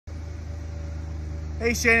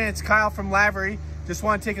Hey Shannon, it's Kyle from Lavery. Just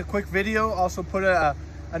want to take a quick video, also put a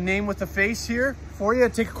name with a face here for you.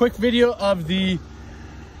 Take a quick video of the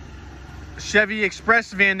Chevy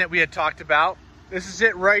Express van that we had talked about. This is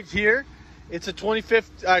it right here. It's a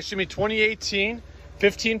 2018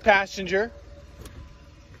 15 passenger.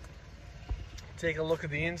 Take a look at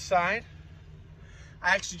the inside.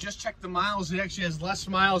 I actually just checked the miles. It actually has less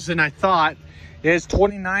miles than I thought. It has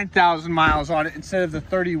 29,000 miles on it instead of the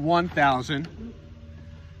 31,000. You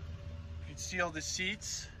can see all the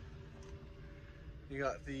seats. You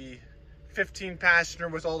got the 15 passenger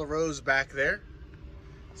with all the rows back there.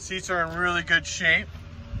 Seats are in really good shape.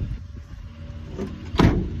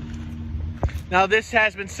 Now this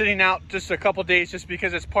has been sitting out just a couple days just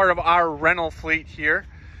because it's part of our rental fleet here.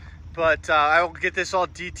 But I will get this all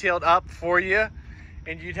detailed up for you.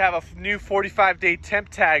 And you'd have a new 45-day temp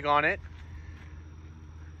tag on it.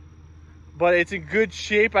 But it's in good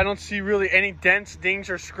shape. I don't see really any dents, dings,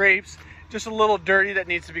 or scrapes. Just a little dirty that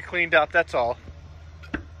needs to be cleaned up, that's all.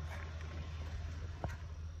 So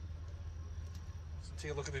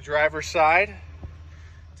take a look at the driver's side.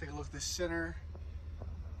 Take a look at the center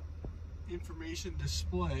information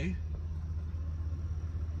display.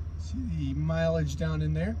 See the mileage down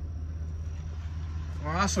in there.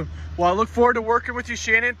 Awesome. Well, I look forward to working with you,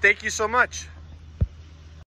 Shannon. Thank you so much.